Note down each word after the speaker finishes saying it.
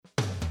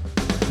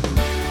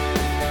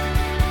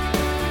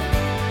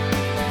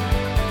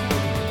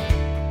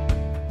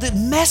the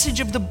message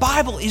of the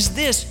Bible is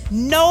this: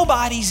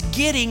 nobody's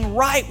getting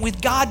right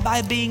with God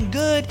by being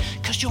good,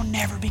 because you'll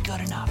never be good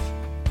enough.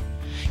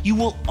 You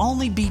will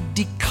only be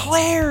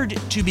declared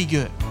to be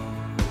good.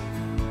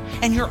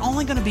 And you're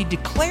only going to be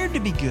declared to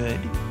be good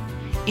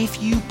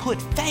if you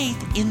put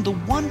faith in the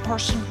one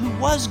person who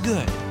was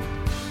good,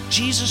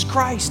 Jesus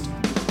Christ.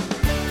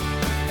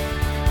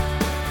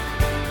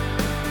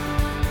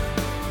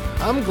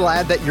 I'm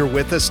glad that you're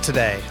with us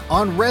today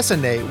on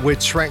Resonate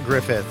with Trent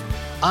Griffith.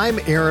 I'm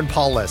Aaron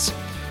Paulus.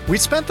 We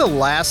spent the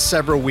last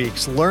several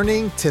weeks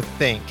learning to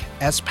think,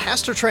 as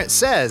Pastor Trent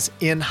says,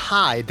 in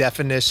high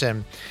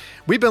definition.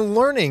 We've been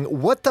learning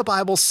what the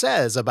Bible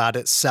says about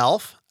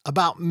itself,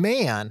 about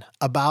man,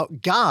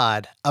 about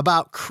God,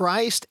 about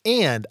Christ,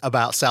 and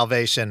about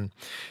salvation.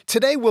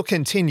 Today we'll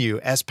continue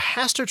as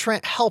Pastor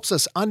Trent helps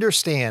us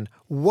understand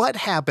what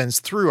happens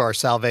through our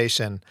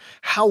salvation,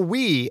 how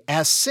we,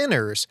 as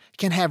sinners,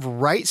 can have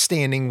right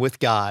standing with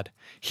God.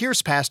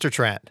 Here's Pastor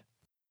Trent.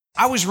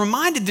 I was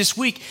reminded this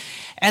week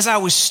as I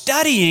was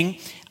studying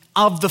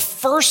of the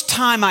first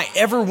time I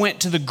ever went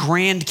to the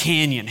Grand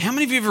Canyon. How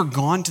many of you have ever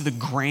gone to the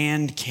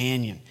Grand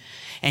Canyon?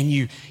 And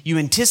you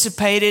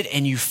anticipate it,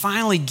 and you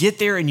finally get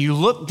there, and you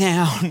look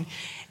down,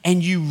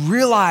 and you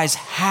realize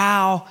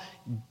how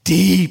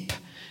deep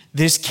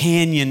this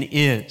canyon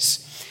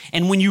is.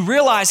 And when you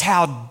realize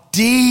how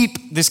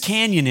deep this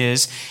canyon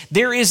is,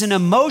 there is an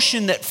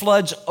emotion that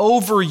floods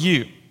over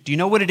you. Do you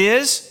know what it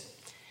is?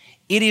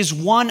 It is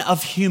one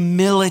of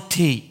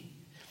humility,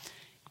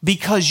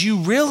 because you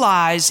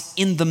realize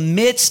in the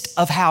midst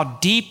of how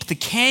deep the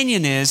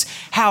canyon is,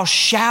 how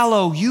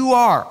shallow you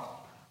are,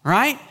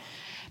 right?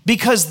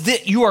 Because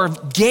you are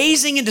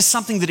gazing into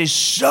something that is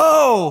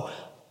so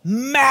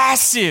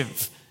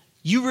massive,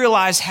 you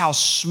realize how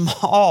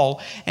small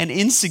and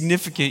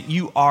insignificant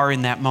you are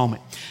in that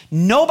moment.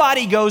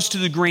 Nobody goes to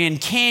the Grand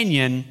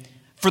Canyon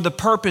for the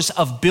purpose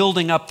of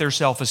building up their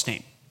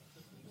self-esteem.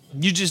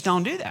 You just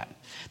don't do that.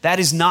 That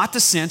is not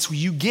the sense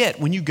you get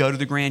when you go to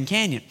the Grand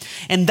Canyon.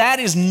 And that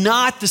is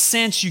not the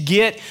sense you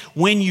get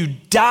when you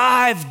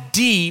dive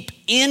deep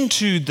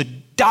into the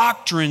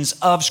doctrines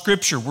of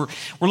Scripture. We're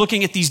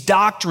looking at these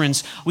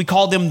doctrines. We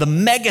call them the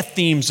mega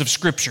themes of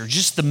Scripture,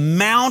 just the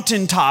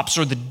mountaintops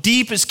or the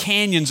deepest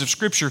canyons of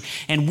Scripture.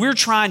 And we're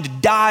trying to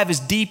dive as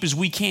deep as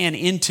we can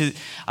into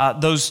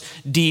those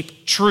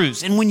deep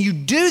truths. And when you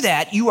do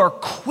that, you are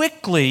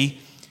quickly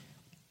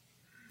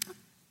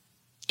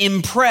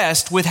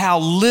impressed with how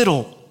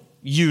little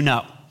you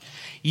know.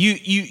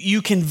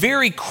 You can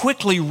very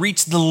quickly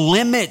reach the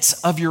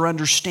limits of your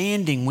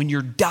understanding when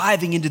you're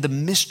diving into the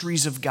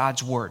mysteries of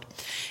God's Word.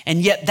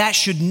 And yet that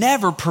should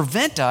never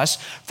prevent us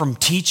from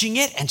teaching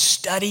it and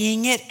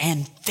studying it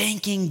and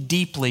thinking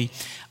deeply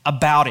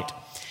about it.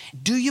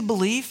 Do you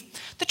believe?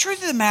 The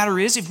truth of the matter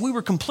is, if we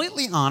were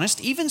completely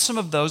honest, even some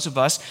of those of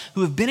us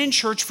who have been in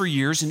church for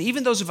years, and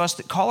even those of us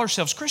that call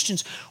ourselves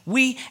Christians,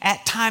 we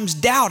at times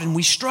doubt and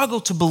we struggle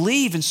to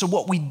believe. And so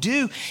what we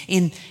do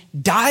in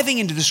diving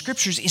into the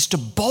Scriptures is to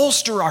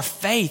bolster our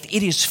faith.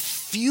 It is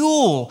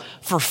fuel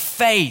for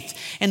faith.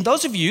 And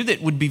those of you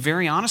that would be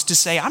very honest to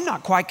say, I'm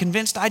not quite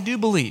convinced I do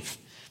believe,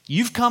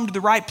 you've come to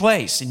the right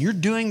place and you're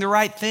doing the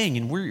right thing,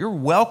 and you're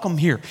welcome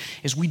here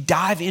as we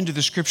dive into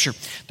the Scripture.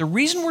 The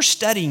reason we're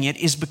studying it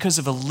is because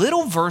of a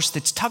little verse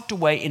that's tucked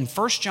away in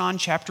 1 John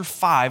chapter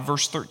 5,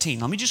 verse 13.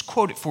 Let me just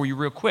quote it for you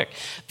real quick.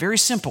 Very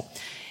simple.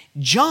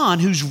 John,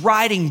 who's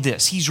writing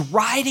this, he's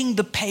writing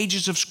the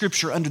pages of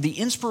Scripture under the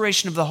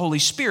inspiration of the Holy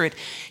Spirit.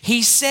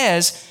 He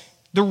says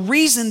the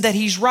reason that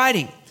he's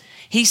writing,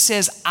 he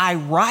says, I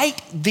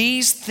write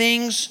these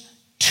things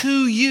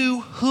to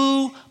you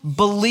who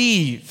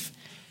believe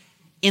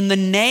in the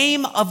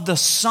name of the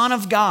Son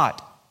of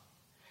God,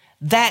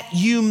 that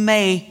you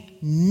may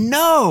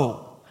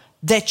know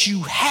that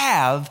you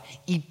have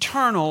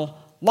eternal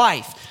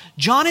life.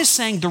 John is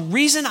saying the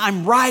reason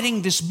I'm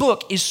writing this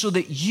book is so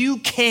that you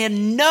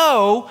can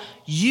know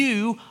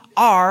you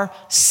are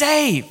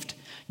saved.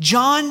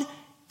 John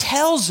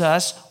tells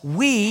us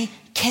we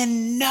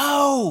can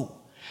know.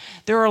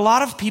 There are a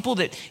lot of people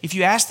that if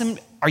you ask them,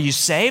 are you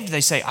saved? They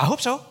say, I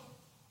hope so.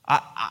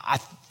 I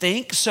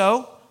think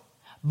so.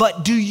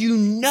 But do you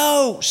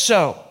know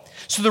so?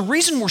 So the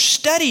reason we're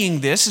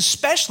studying this,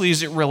 especially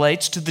as it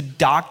relates to the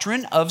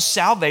doctrine of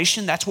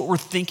salvation, that's what we're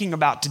thinking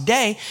about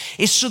today,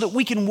 is so that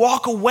we can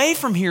walk away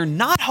from here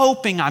not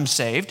hoping I'm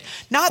saved,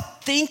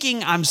 not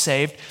thinking I'm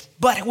saved,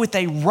 but with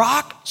a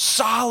rock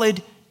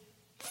solid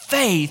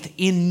faith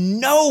in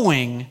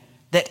knowing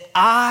that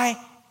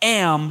I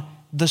am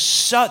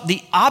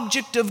the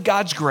object of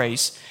God's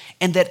grace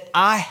and that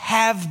I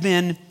have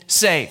been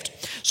saved.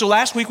 So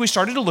last week we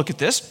started to look at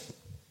this.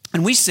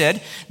 And we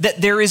said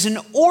that there is an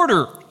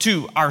order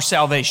to our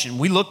salvation.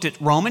 We looked at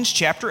Romans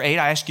chapter 8.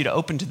 I asked you to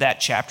open to that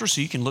chapter so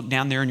you can look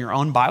down there in your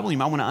own Bible. You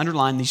might want to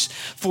underline these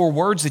 4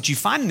 words that you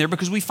find in there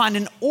because we find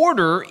an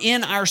order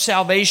in our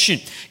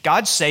salvation.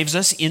 God saves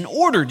us in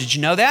order. Did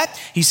you know that?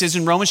 He says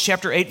in Romans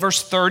chapter 8,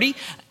 verse 30,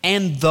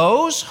 And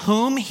those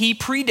whom he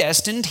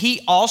predestined,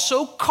 he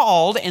also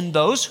called. And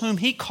those whom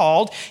he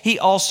called, he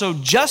also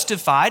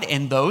justified.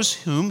 And those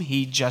whom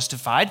he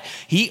justified,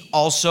 he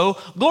also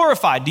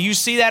glorified. Do you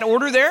see that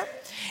order there?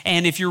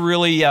 And if you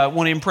really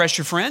want to impress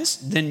your friends,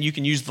 then you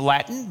can use the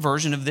Latin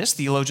version of this.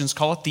 Theologians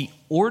call it the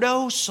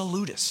Ordo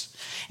Salutis.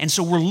 And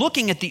so we're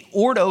looking at the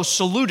Ordo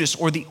Salutis,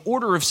 or the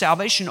order of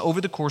salvation, over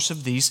the course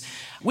of these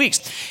weeks.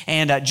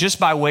 And just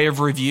by way of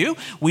review,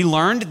 we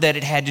learned that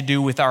it had to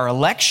do with our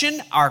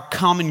election, our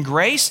common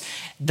grace,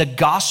 the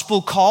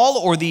gospel call,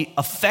 or the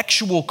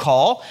effectual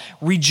call,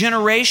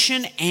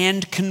 regeneration,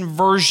 and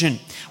conversion.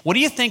 What do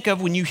you think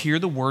of when you hear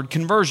the word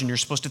conversion? You're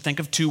supposed to think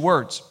of two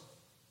words.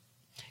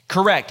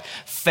 Correct.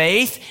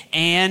 Faith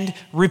and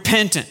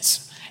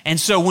repentance. And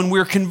so when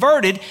we're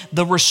converted,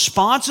 the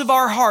response of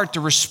our heart, the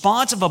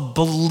response of a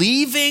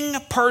believing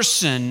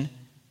person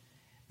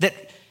that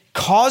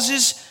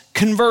causes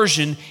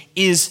conversion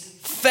is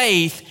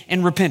faith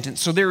and repentance.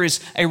 So there is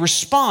a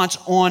response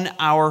on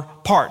our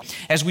part.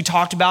 As we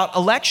talked about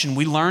election,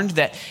 we learned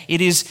that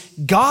it is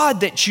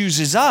God that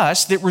chooses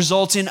us that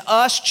results in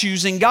us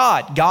choosing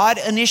God. God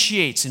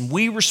initiates and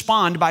we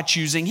respond by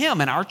choosing Him,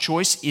 and our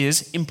choice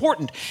is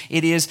important.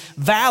 It is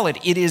valid.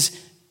 It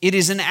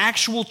is an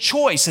actual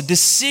choice, a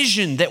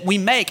decision that we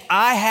make.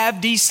 I have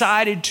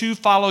decided to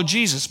follow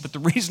Jesus. But the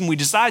reason we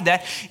decide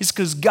that is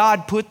because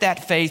God put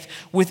that faith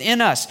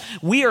within us.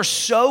 We are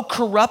so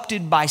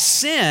corrupted by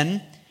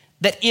sin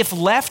that if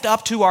left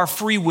up to our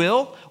free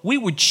will, we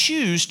would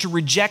choose to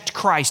reject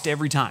Christ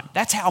every time.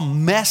 That's how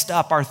messed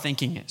up our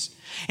thinking is.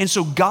 And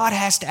so God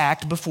has to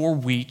act before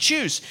we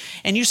choose.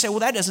 And you say, well,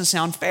 that doesn't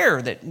sound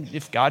fair, that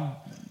if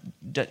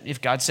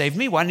God saved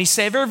me, why didn't He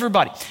save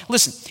everybody?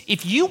 Listen,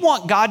 if you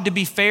want God to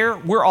be fair,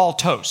 we're all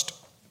toast,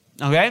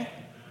 okay?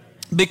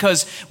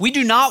 Because we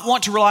do not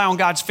want to rely on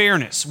God's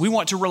fairness. We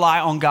want to rely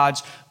on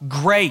God's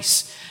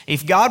grace.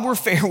 If God were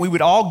fair, we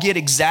would all get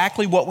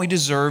exactly what we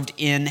deserved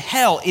in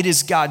hell. It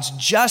is God's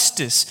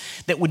justice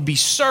that would be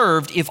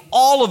served if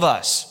all of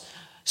us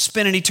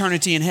spend an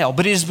eternity in hell.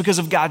 But it is because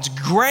of God's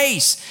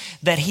grace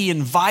that He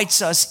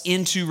invites us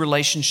into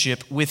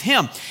relationship with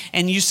Him.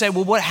 And you say,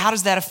 well, how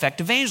does that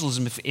affect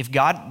evangelism? If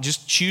God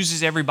just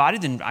chooses everybody,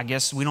 then I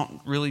guess we don't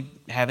really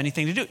have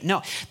anything to do.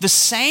 No, the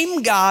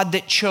same God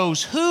that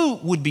chose who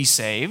would be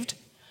saved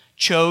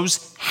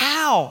chose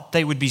how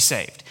they would be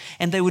saved.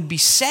 And they would be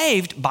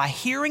saved by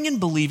hearing and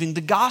believing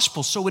the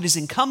gospel. So it is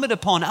incumbent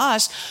upon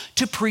us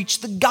to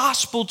preach the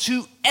gospel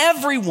to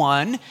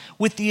everyone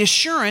with the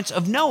assurance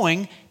of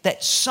knowing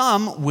that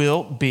some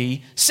will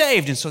be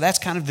saved. And so that's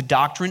kind of the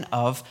doctrine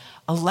of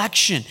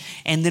election.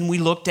 And then we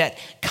looked at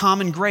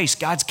common grace,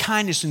 God's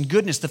kindness and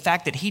goodness, the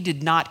fact that He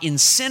did not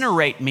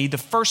incinerate me the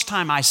first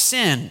time I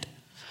sinned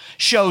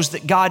shows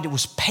that God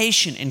was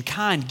patient and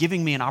kind,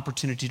 giving me an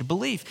opportunity to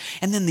believe.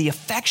 And then the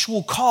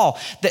effectual call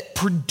that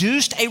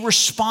produced a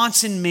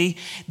response in me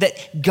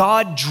that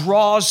God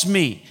draws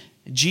me.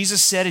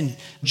 Jesus said in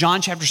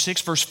John chapter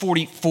 6, verse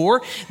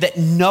 44, that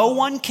no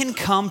one can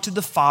come to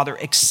the Father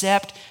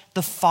except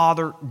the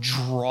Father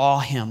draw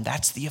him.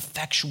 That's the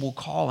effectual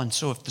call. And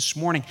so if this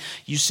morning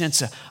you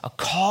sense a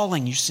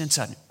calling, you sense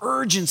an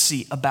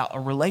urgency about a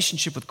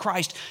relationship with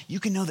Christ, you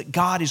can know that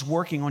God is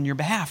working on your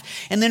behalf.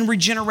 And then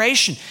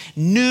regeneration,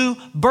 new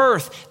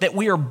birth, that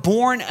we are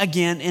born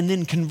again, and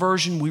then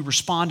conversion, we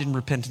respond in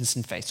repentance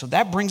and faith. So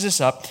that brings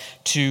us up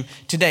to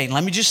today. And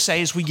let me just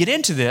say as we get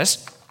into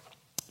this,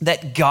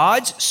 that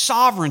God's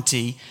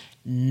sovereignty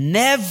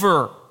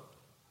never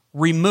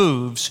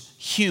removes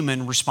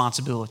human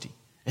responsibility.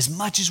 As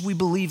much as we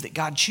believe that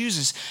God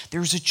chooses,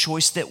 there's a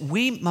choice that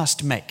we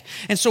must make.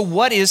 And so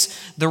what is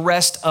the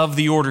rest of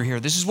the order here?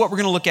 This is what we're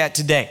going to look at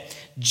today.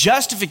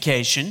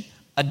 Justification,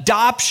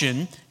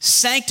 adoption,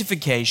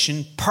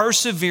 sanctification,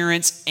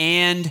 perseverance,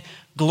 and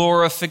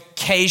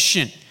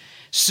glorification.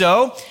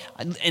 So,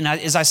 and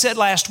as I said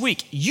last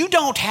week, you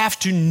don't have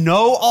to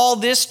know all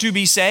this to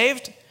be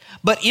saved,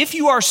 but if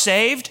you are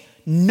saved,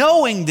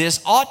 knowing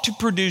this ought to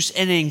produce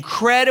an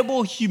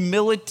incredible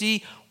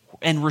humility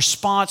and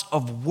response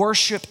of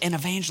worship and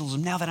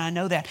evangelism. Now that I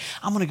know that,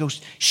 I'm going to go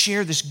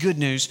share this good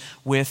news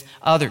with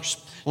others.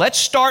 Let's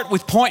start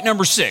with point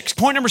number 6.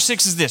 Point number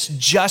 6 is this: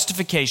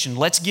 justification.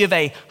 Let's give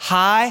a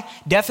high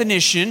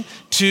definition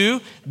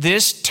to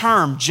this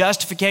term,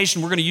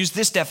 justification. We're going to use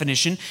this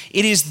definition.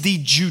 It is the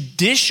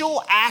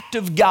judicial act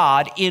of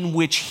God in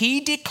which He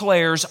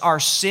declares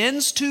our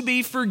sins to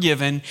be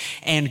forgiven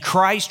and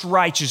Christ's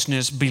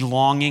righteousness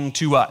belonging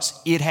to us.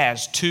 It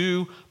has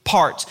two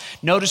parts.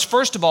 Notice,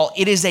 first of all,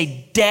 it is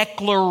a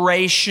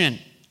declaration.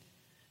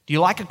 Do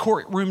you like a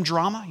courtroom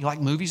drama? You like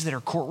movies that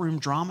are courtroom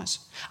dramas?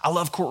 I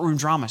love courtroom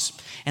dramas.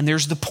 And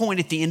there's the point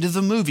at the end of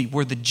the movie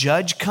where the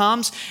judge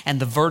comes and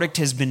the verdict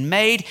has been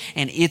made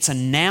and it's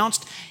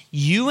announced.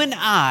 You and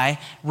I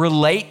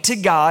relate to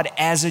God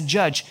as a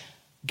judge.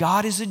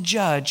 God is a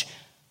judge,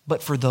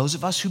 but for those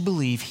of us who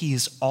believe, He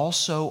is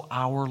also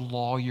our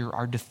lawyer,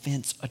 our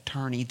defense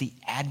attorney, the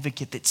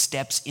advocate that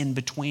steps in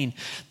between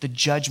the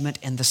judgment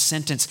and the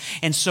sentence.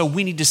 And so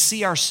we need to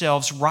see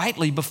ourselves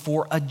rightly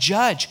before a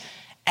judge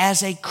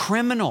as a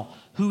criminal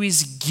who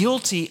is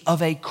guilty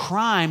of a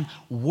crime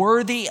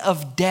worthy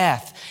of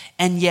death,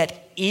 and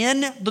yet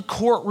in the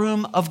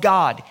courtroom of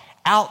God,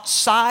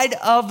 outside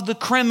of the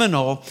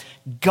criminal,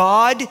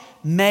 God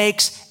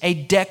makes a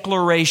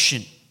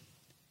declaration.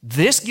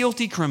 This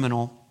guilty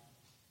criminal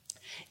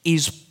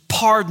is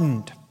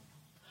pardoned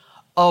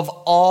of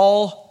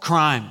all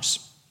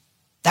crimes.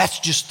 That's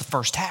just the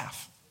first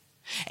half.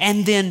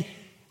 And then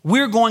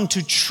we're going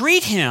to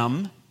treat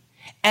him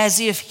as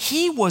if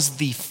he was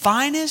the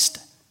finest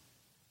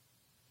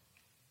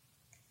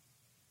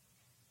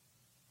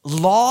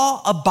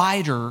law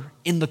abider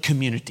in the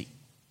community.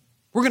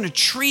 We're going to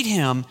treat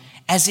him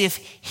as if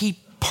he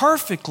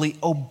perfectly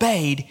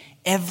obeyed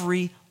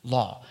every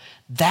law.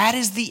 That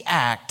is the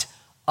act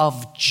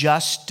of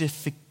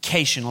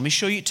justification. Let me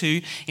show you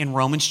too in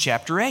Romans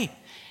chapter 8,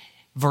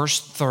 verse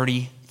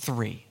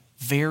 33.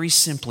 Very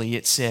simply,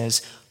 it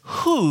says,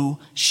 "Who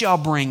shall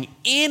bring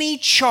any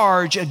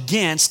charge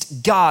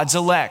against God's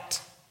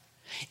elect?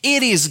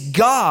 It is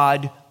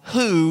God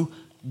who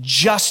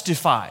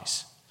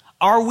justifies."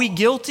 Are we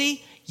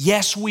guilty?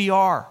 Yes, we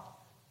are.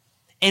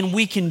 And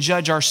we can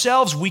judge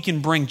ourselves. We can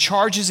bring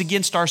charges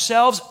against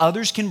ourselves.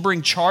 Others can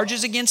bring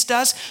charges against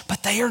us,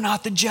 but they are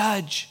not the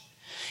judge.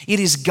 It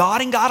is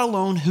God and God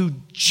alone who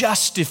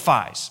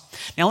justifies.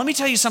 Now, let me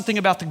tell you something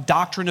about the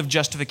doctrine of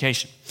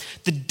justification.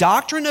 The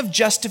doctrine of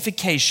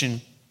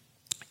justification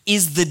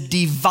is the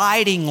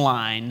dividing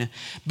line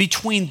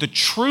between the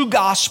true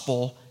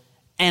gospel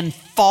and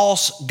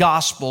false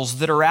gospels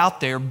that are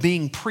out there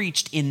being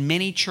preached in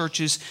many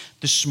churches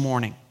this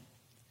morning.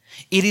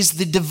 It is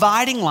the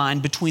dividing line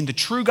between the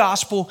true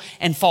gospel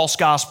and false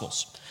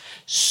gospels.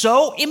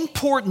 So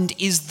important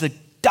is the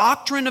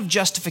doctrine of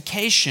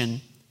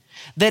justification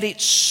that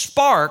it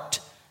sparked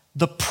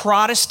the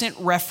Protestant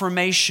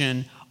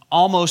Reformation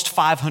almost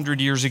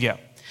 500 years ago.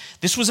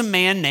 This was a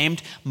man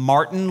named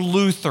Martin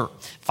Luther.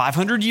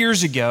 500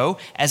 years ago,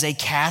 as a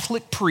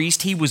Catholic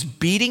priest, he was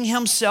beating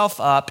himself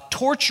up,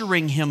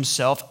 torturing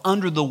himself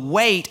under the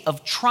weight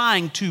of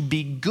trying to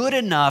be good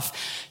enough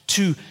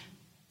to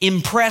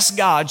impress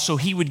God so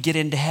he would get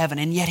into heaven.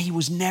 And yet he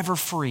was never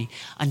free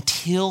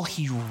until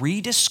he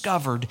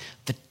rediscovered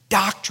the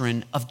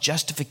doctrine of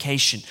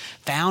justification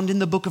found in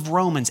the book of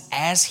Romans.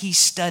 As he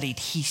studied,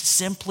 he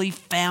simply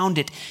found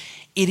it.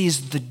 It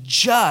is the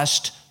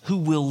just who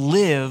will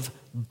live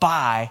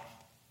by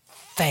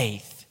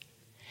faith.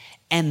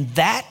 And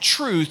that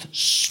truth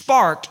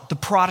sparked the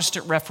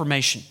Protestant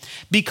Reformation.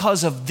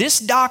 Because of this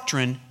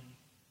doctrine,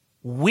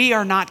 we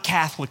are not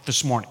Catholic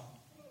this morning.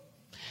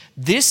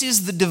 This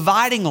is the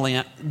dividing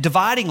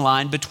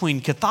line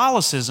between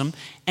Catholicism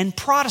and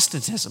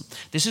Protestantism.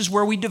 This is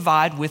where we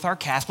divide with our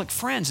Catholic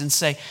friends and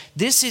say,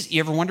 you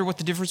ever wonder what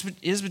the difference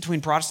is between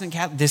Protestant and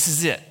Catholic? This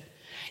is it.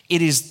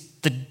 It is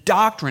the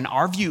doctrine,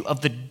 our view of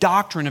the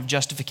doctrine of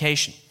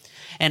justification.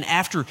 And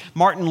after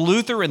Martin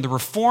Luther and the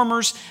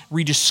Reformers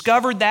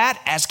rediscovered that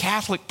as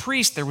Catholic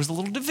priests, there was a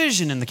little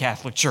division in the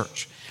Catholic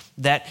Church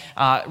that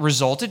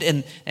resulted,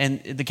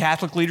 and the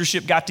Catholic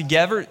leadership got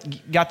together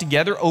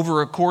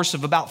over a course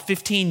of about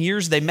 15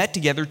 years. They met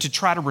together to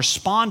try to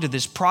respond to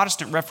this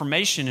Protestant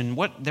Reformation and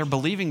what they're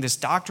believing, this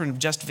doctrine of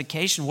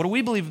justification. What do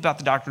we believe about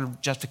the doctrine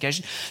of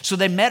justification? So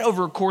they met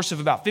over a course of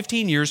about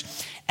 15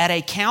 years at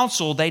a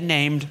council they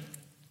named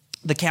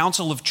the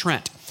Council of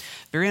Trent.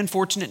 Very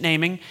unfortunate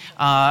naming,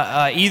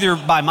 either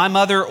by my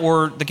mother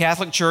or the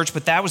Catholic Church,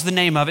 but that was the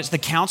name of it. It's the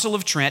Council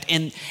of Trent.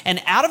 And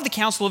out of the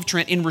Council of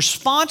Trent, in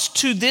response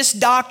to this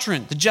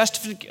doctrine, the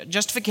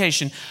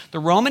justification, the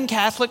Roman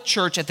Catholic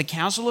Church at the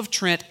Council of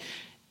Trent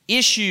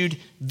issued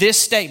this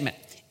statement: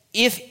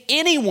 "If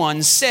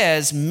anyone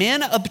says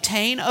men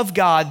obtain of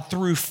God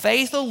through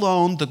faith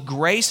alone the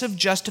grace of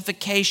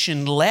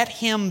justification, let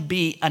him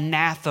be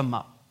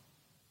anathema."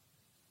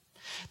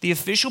 The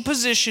official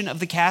position of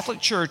the Catholic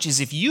Church is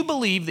if you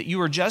believe that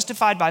you are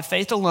justified by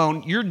faith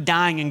alone, you're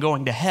dying and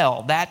going to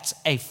hell. That's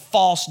a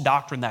false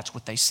doctrine. That's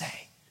what they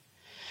say.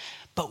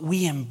 But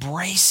we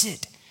embrace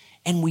it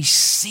and we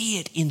see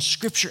it in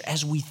Scripture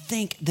as we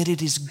think that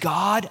it is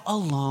God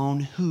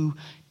alone who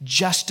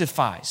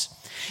justifies.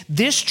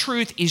 This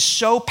truth is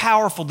so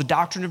powerful, the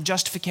doctrine of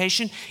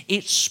justification,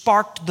 it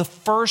sparked the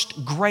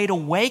first great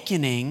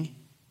awakening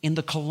in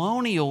the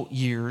colonial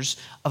years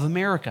of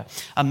America.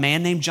 A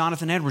man named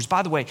Jonathan Edwards.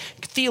 By the way,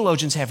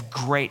 theologians have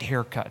great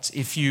haircuts,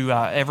 if you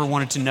ever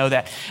wanted to know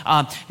that.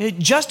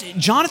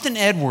 Jonathan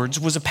Edwards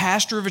was a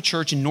pastor of a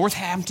church in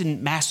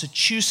Northampton,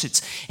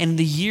 Massachusetts. And in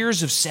the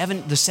years of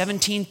the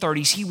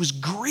 1730s, he was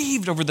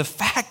grieved over the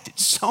fact that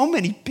so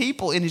many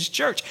people in his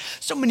church,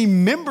 so many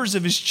members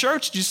of his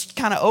church just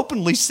kind of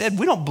openly said,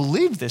 "We don't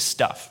believe this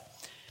stuff."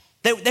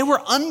 They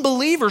were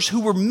unbelievers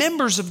who were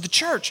members of the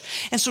church.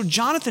 And so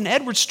Jonathan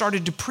Edwards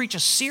started to preach a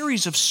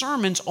series of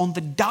sermons on the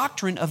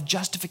doctrine of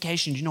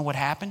justification. Do you know what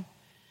happened?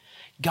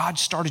 God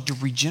started to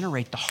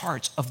regenerate the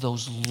hearts of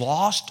those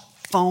lost,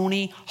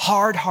 phony,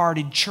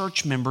 hard-hearted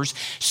church members,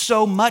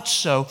 so much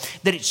so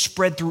that it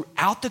spread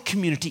throughout the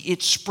community.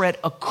 It spread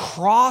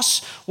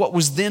across what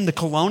was then the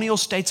colonial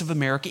states of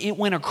America. It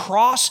went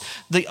across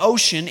the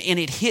ocean and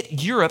it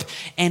hit Europe,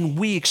 and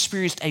we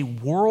experienced a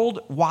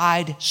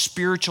worldwide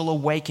spiritual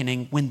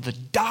awakening when the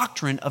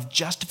doctrine of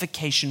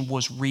justification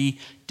was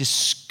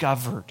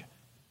rediscovered.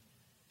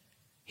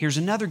 Here's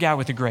another guy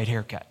with a great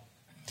haircut.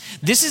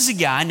 This is a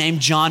guy named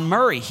John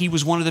Murray. He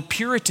was one of the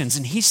Puritans,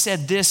 and he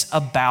said this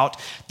about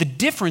the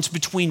difference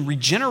between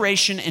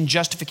regeneration and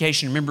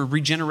justification. Remember,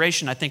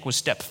 regeneration, I think, was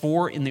step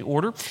 4 in the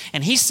order.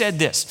 And he said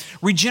this: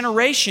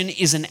 regeneration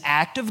is an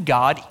act of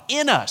God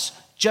in us.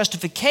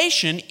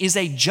 Justification is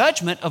a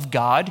judgment of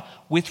God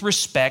with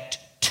respect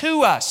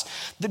to us.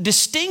 The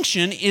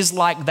distinction is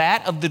like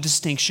that of the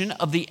distinction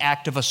of the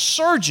act of a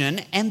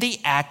surgeon and the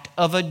act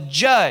of a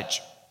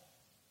judge.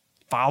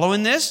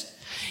 Following this?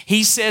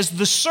 He says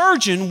the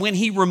surgeon, when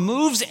he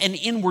removes an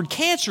inward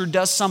cancer,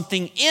 does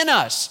something in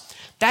us.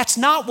 That's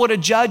not what a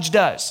judge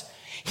does.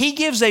 He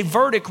gives a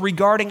verdict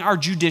regarding our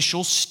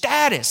judicial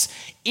status.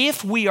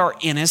 If we are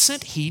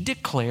innocent, he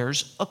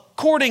declares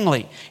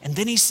accordingly. And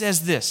then he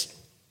says this: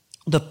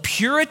 the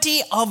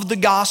purity of the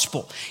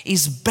gospel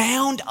is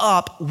bound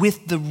up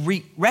with the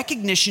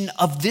recognition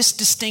of this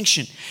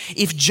distinction.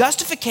 If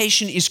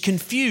justification is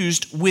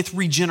confused with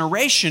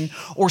regeneration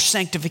or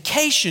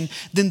sanctification,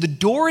 then the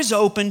door is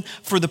open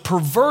for the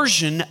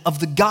perversion of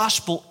the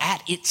gospel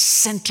at its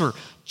center.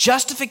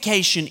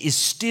 Justification is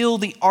still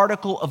the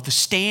article of the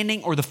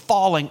standing or the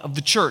falling of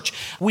the church.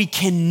 We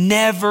can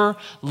never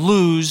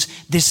lose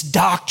this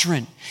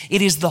doctrine.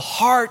 It is the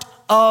heart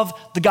of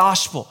the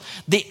gospel,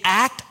 the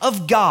act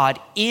of God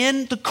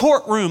in the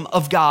courtroom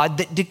of God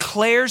that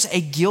declares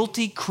a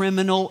guilty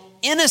criminal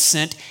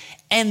innocent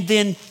and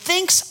then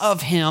thinks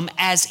of him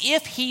as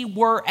if he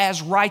were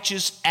as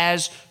righteous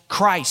as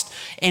Christ.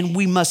 And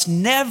we must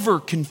never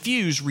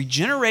confuse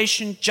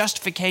regeneration,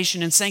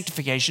 justification, and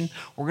sanctification.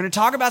 We're going to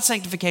talk about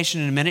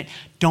sanctification in a minute.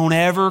 Don't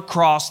ever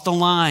cross the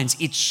lines.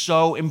 It's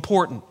so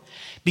important.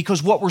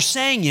 Because what we're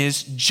saying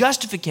is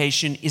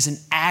justification is an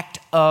act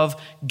of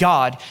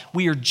God.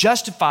 We are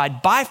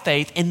justified by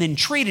faith and then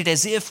treated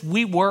as if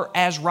we were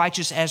as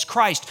righteous as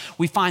Christ.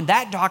 We find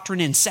that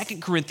doctrine in 2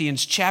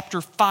 Corinthians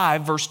chapter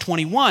 5, verse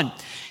 21.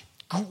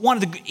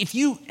 If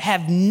you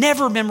have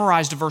never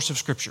memorized a verse of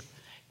Scripture,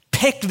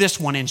 pick this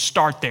one and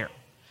start there.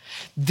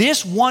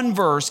 This one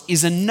verse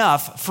is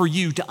enough for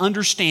you to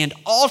understand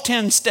all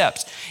 10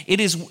 steps. It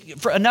is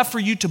enough for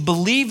you to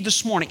believe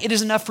this morning. It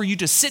is enough for you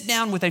to sit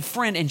down with a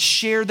friend and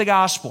share the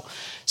gospel.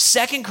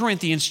 2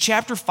 Corinthians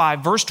chapter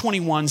 5, verse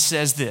 21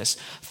 says this: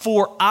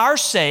 for our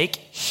sake,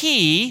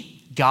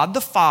 he, God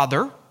the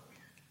Father,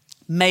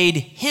 made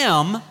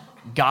him,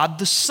 God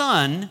the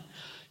Son,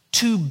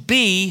 to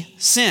be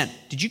sin.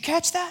 Did you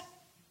catch that?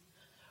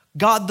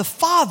 God the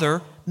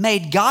Father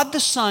made God the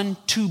Son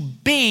to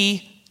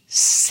be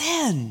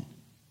sin.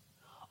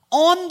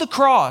 On the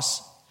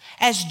cross,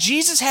 as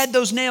Jesus had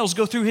those nails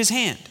go through his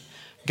hand,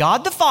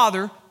 God the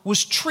Father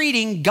was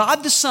treating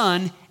God the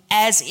Son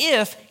as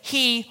if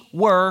he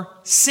were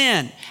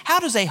sin. How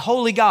does a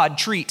holy God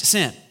treat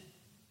sin?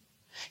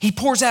 He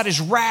pours out his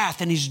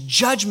wrath and his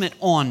judgment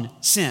on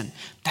sin.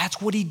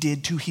 That's what he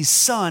did to his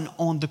Son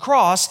on the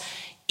cross,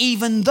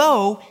 even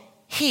though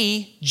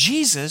he,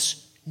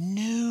 Jesus,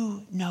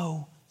 knew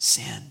no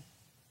sin.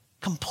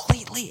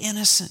 Completely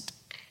innocent.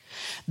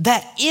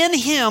 That in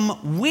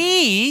him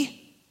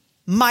we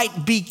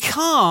might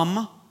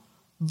become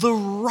the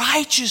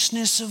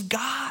righteousness of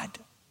God,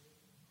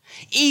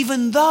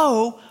 even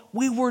though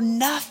we were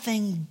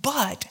nothing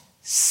but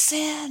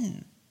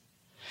sin.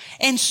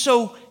 And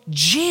so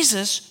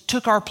Jesus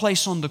took our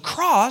place on the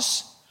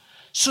cross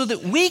so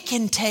that we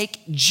can take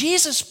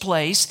Jesus'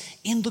 place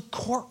in the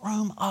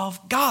courtroom of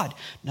God.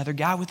 Another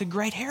guy with a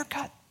great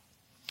haircut.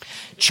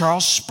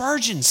 Charles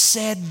Spurgeon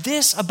said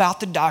this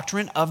about the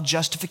doctrine of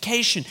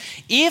justification.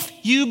 If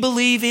you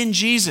believe in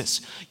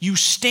Jesus, you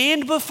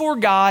stand before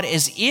God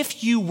as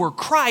if you were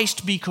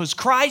Christ, because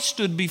Christ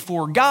stood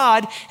before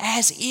God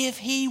as if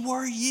he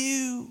were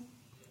you.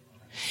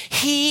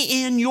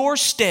 He in your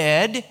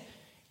stead,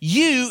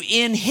 you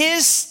in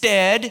his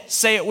stead.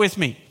 Say it with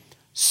me.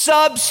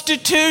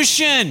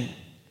 Substitution.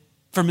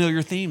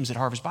 Familiar themes at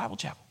Harvest Bible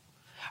Chapel.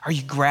 Are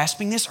you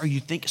grasping this? Are you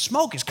thinking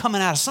smoke is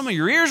coming out of some of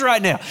your ears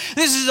right now?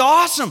 This is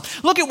awesome.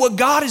 Look at what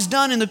God has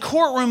done in the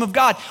courtroom of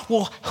God.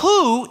 Well,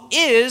 who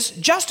is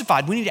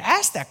justified? We need to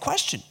ask that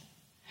question.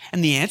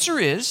 And the answer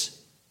is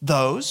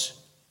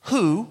those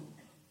who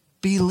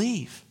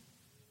believe.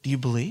 Do you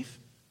believe?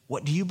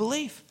 What do you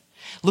believe?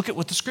 Look at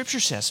what the scripture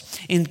says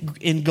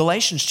in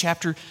Galatians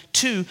chapter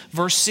 2,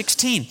 verse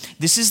 16.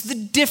 This is the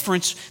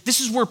difference.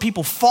 This is where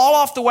people fall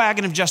off the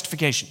wagon of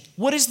justification.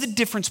 What is the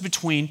difference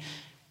between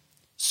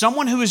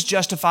someone who is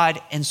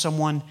justified and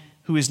someone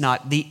who is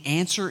not? The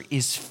answer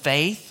is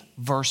faith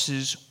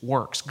versus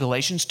works.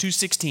 Galatians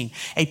 2:16.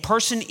 A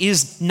person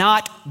is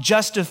not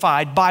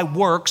justified by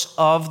works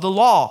of the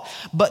law,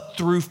 but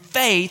through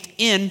faith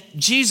in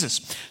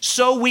Jesus.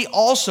 So we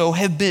also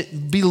have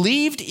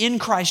believed in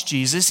Christ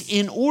Jesus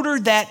in order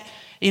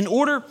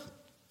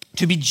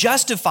to be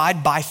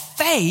justified by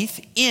faith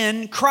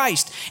in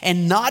Christ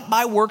and not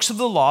by works of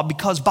the law,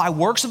 because by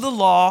works of the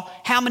law,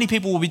 how many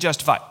people will be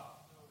justified?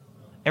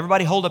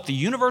 Everybody hold up the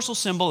universal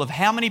symbol of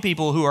how many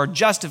people who are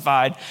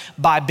justified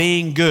by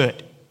being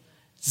good.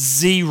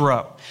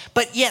 0.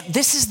 But yet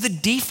this is the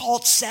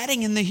default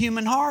setting in the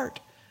human heart.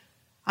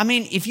 I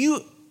mean, if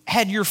you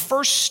had your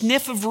first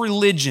sniff of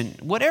religion,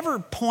 whatever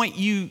point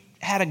you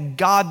had a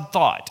God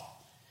thought,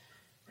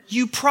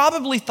 you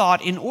probably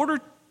thought, in order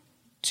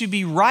to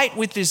be right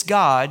with this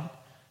God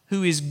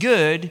who is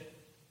good,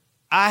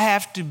 I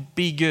have to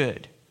be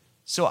good.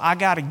 So I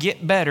got to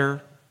get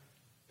better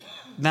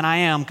than I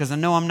am because I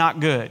know I'm not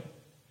good.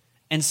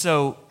 And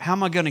so how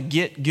am I going to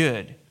get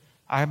good?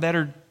 I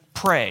better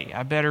pray.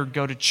 I better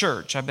go to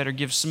church. I better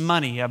give some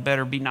money. I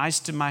better be nice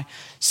to my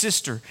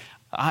sister.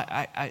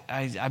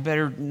 I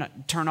better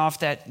turn off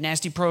that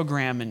nasty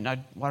program and I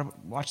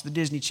watch the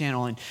Disney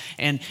Channel.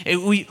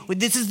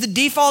 This is the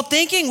default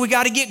thinking. We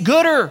got to get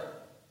gooder.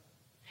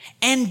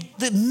 And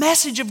the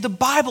message of the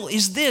Bible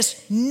is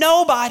this: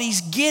 nobody's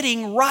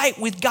getting right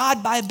with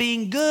God by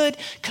being good,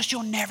 because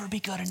you'll never be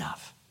good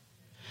enough.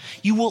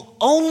 You will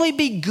only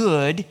be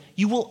good,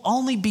 you will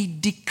only be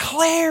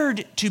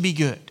declared to be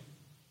good.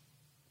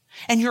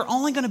 And you're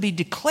only going to be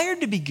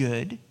declared to be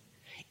good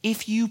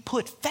if you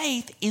put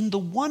faith in the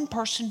one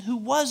person who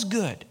was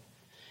good,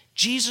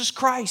 Jesus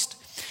Christ.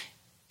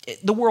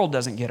 The world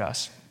doesn't get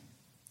us.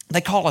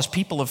 They call us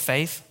people of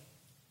faith.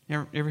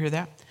 You ever hear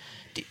that?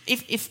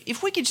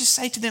 If we could just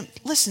say to them,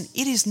 listen,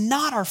 it is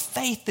not our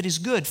faith that is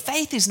good.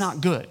 Faith is not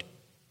good.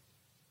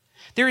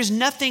 There is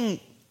nothing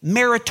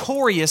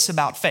meritorious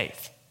about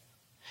faith.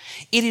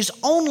 It is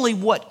only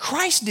what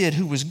Christ did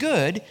who was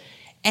good,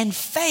 and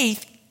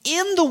faith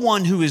in the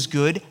one who is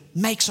good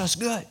makes us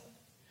good.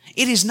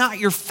 It is not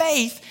your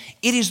faith,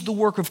 it is the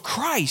work of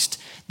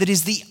Christ that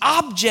is the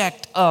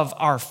object of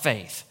our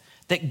faith.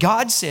 That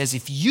God says,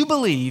 if you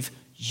believe,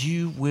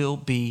 you will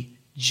be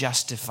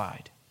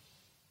justified.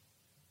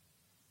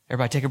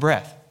 Everybody take a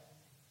breath.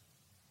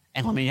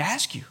 And let me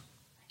ask you,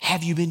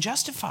 have you been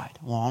justified?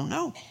 Well, I don't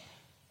know.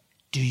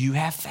 Do you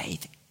have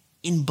faith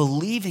in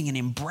believing and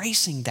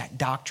embracing that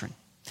doctrine?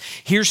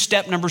 Here's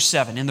step number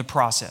 7 in the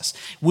process.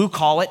 We'll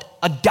call it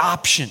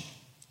adoption.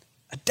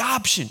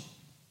 Adoption.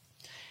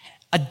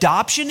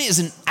 Adoption is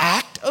an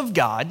act of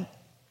God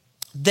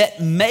that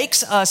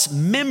makes us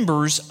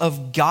members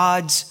of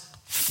God's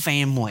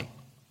family.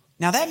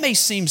 Now that may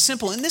seem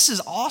simple, and this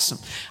is awesome.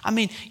 I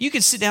mean, you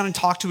could sit down and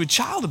talk to a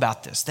child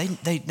about this.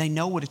 They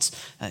know what it's,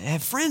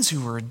 have friends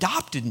who are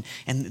adopted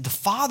and the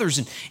fathers.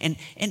 And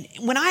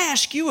when I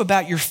ask you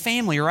about your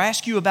family or I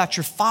ask you about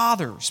your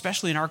father,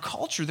 especially in our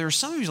culture, there are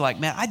some of you like,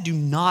 man, I do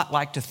not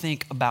like to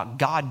think about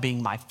God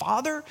being my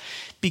father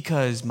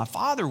because my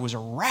father was a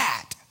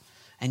rat.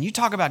 And you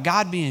talk about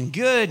God being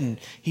good and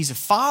he's a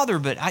father,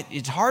 but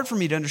it's hard for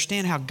me to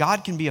understand how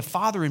God can be a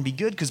father and be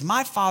good because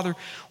my father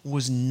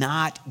was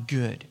not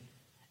good.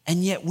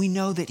 And yet we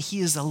know that he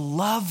is a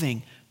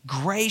loving,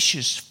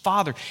 gracious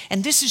father.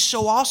 And this is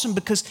so awesome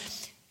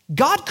because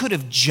God could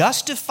have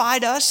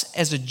justified us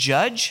as a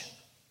judge.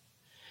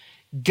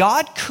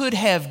 God could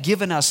have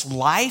given us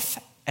life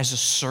as a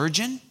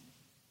surgeon.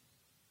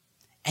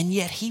 And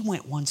yet he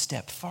went one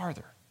step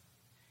farther.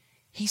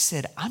 He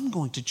said, I'm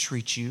going to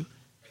treat you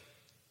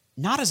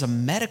not as a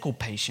medical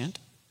patient,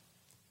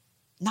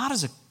 not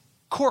as a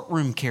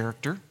courtroom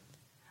character.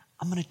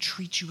 I'm going to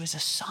treat you as a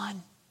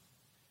son.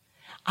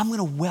 I'm going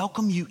to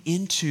welcome you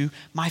into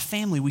my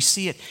family. We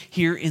see it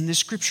here in this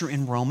scripture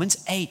in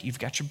Romans 8. You've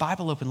got your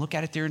Bible open. Look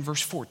at it there in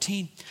verse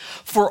 14.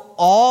 For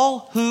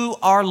all who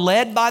are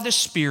led by the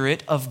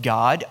Spirit of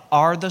God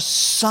are the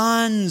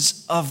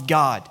sons of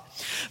God.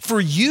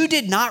 For you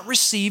did not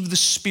receive the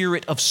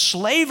spirit of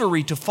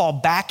slavery to fall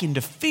back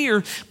into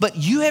fear, but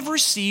you have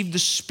received the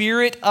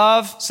spirit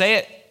of, say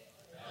it,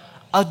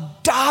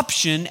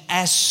 adoption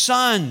as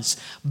sons,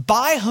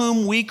 by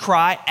whom we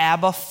cry,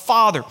 Abba,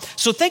 Father.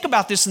 So think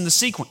about this in the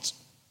sequence.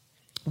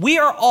 We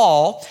are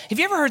all, have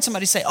you ever heard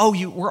somebody say,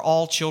 we're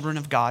all children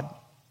of God? Have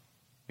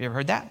you ever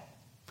heard that?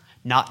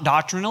 Not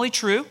doctrinally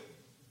true.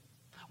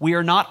 We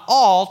are not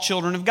all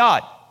children of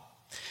God.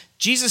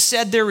 Jesus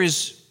said there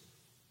is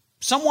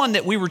someone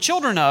that we were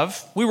children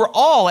of. We were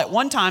all at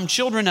one time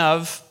children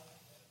of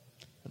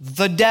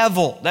the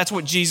devil. That's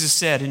what Jesus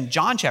said in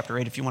John chapter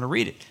 8, if you want to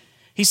read it.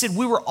 He said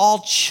we were all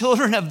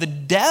children of the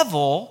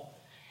devil,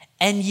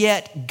 and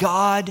yet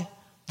God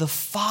the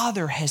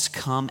Father has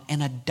come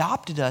and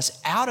adopted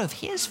us out of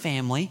his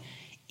family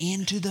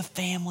into the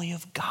family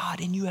of God,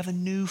 and you have a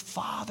new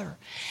father.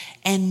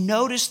 And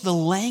notice the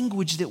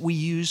language that we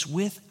use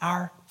with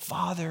our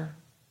Father.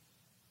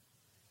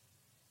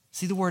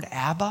 See the word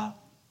Abba?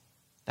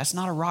 That's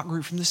not a rock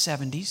group from the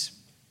 70s.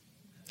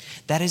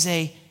 That is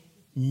a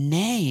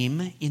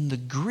name in the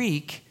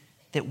Greek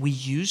that we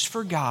use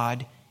for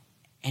God,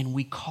 and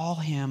we call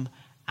him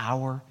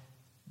our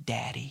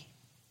daddy.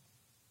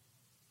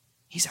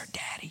 He's our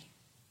daddy.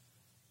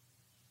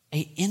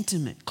 An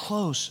intimate,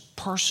 close,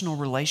 personal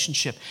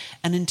relationship.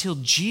 And until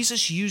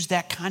Jesus used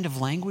that kind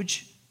of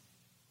language,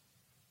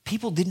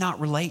 people did not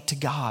relate to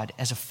God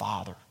as a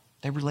father.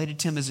 They related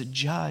to him as a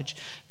judge,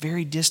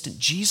 very distant.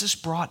 Jesus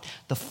brought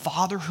the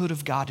fatherhood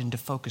of God into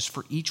focus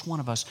for each one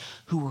of us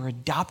who were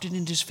adopted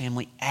into his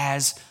family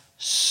as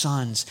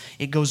sons.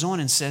 It goes on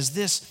and says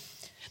this,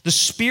 the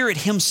Spirit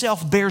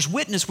himself bears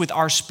witness with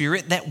our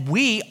spirit that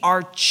we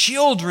are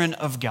children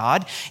of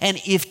God,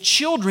 and if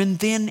children,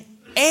 then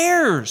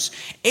heirs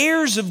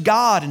of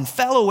God and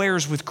fellow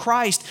heirs with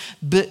Christ,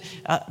 but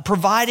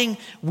providing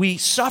we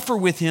suffer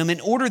with him in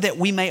order that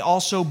we may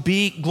also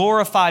be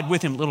glorified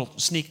with him. Little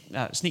sneak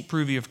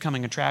preview of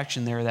coming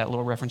attraction there, that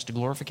little reference to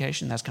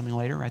glorification. That's coming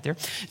later right there.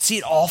 See,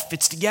 it all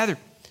fits together.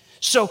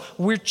 So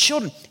we're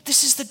children.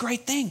 This is the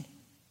great thing.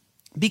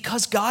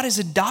 Because God has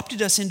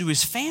adopted us into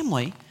his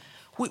family,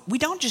 we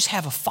don't just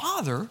have a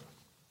father,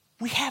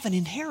 we have an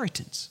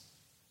inheritance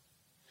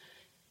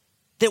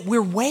that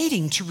we're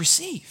waiting to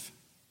receive.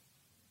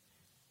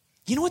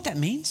 You know what that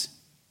means?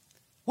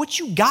 What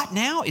you got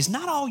now is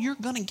not all you're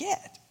going to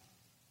get.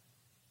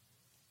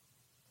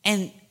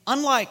 And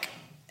unlike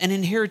an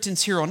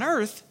inheritance here on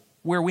earth,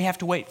 where we have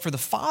to wait for the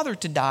father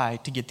to die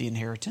to get the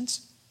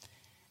inheritance,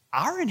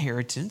 our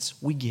inheritance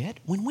we get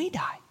when we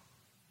die.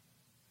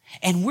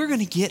 And we're going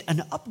to get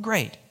an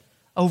upgrade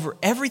over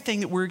everything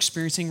that we're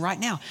experiencing right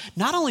now.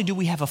 Not only do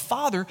we have a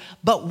father,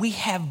 but we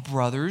have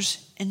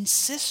brothers and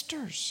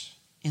sisters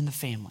in the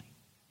family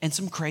and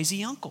some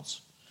crazy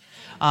uncles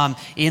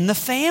in the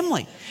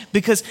family.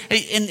 Because,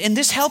 and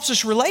this helps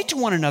us relate to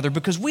one another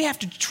because we have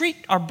to treat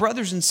our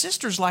brothers and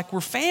sisters like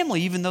we're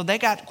family, even though they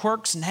got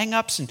quirks and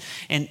hang-ups.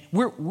 And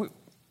we're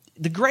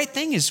the great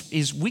thing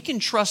is we can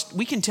trust,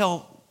 we can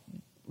tell,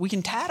 we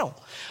can tattle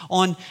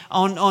on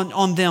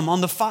them.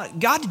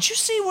 God, did you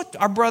see what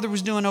our brother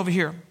was doing over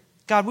here?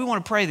 God, we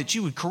want to pray that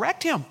you would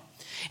correct him.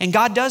 And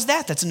God does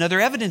that. That's another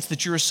evidence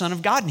that you're a son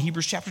of God. In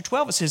Hebrews chapter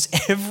 12, it says,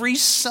 every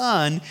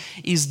son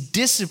is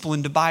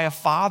disciplined by a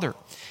father.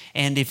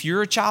 And if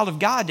you're a child of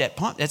God,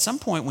 at some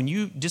point when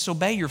you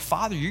disobey your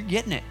father, you're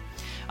getting it.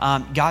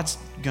 God's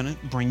going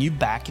to bring you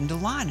back into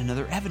line.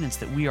 Another evidence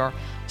that we are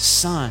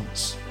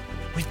sons.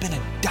 We've been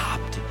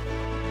adopted.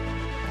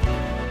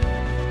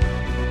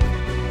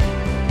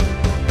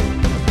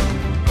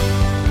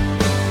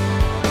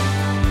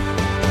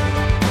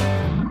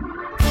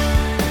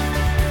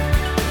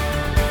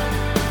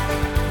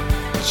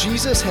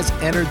 Jesus has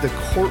entered the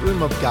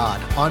courtroom of God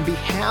on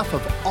behalf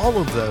of all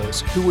of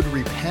those who would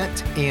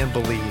repent and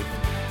believe.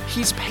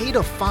 He's paid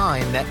a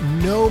fine that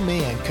no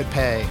man could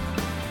pay.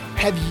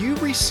 Have you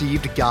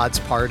received God's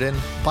pardon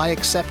by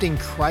accepting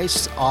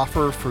Christ's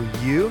offer for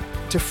you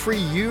to free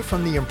you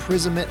from the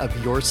imprisonment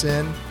of your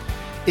sin?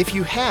 If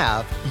you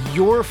have,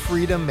 your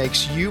freedom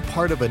makes you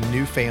part of a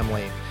new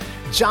family.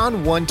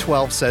 John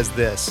 1:12 says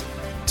this,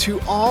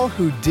 "To all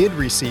who did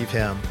receive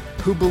him,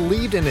 who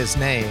believed in his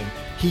name,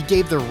 he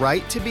gave the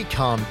right to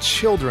become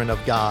children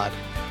of God,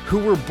 who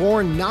were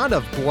born not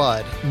of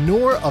blood,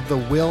 nor of the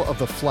will of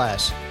the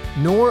flesh,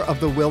 nor of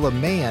the will of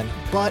man,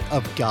 but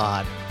of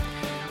God."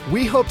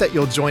 We hope that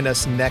you'll join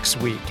us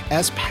next week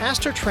as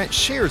Pastor Trent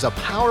shares a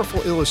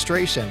powerful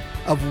illustration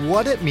of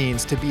what it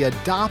means to be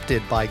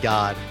adopted by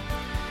God.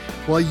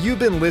 Well, you've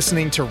been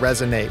listening to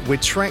Resonate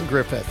with Trent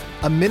Griffith,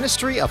 a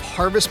ministry of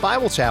Harvest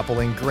Bible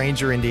Chapel in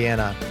Granger,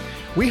 Indiana.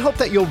 We hope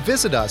that you'll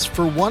visit us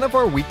for one of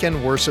our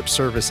weekend worship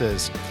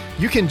services.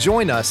 You can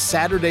join us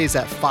Saturdays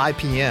at 5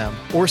 p.m.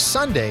 or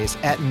Sundays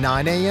at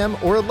 9 a.m.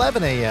 or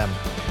 11 a.m.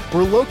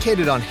 We're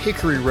located on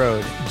Hickory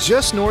Road,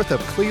 just north of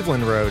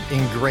Cleveland Road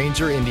in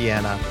Granger,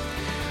 Indiana.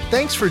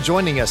 Thanks for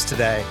joining us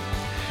today.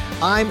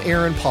 I'm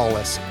Aaron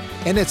Paulus,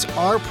 and it's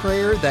our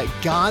prayer that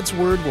God's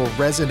Word will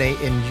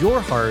resonate in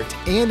your heart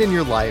and in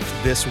your life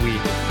this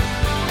week.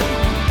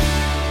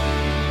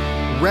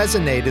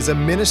 Resonate is a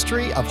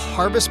ministry of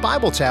Harvest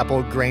Bible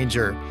Chapel,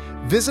 Granger.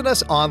 Visit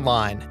us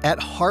online at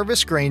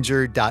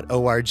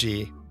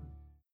harvestgranger.org.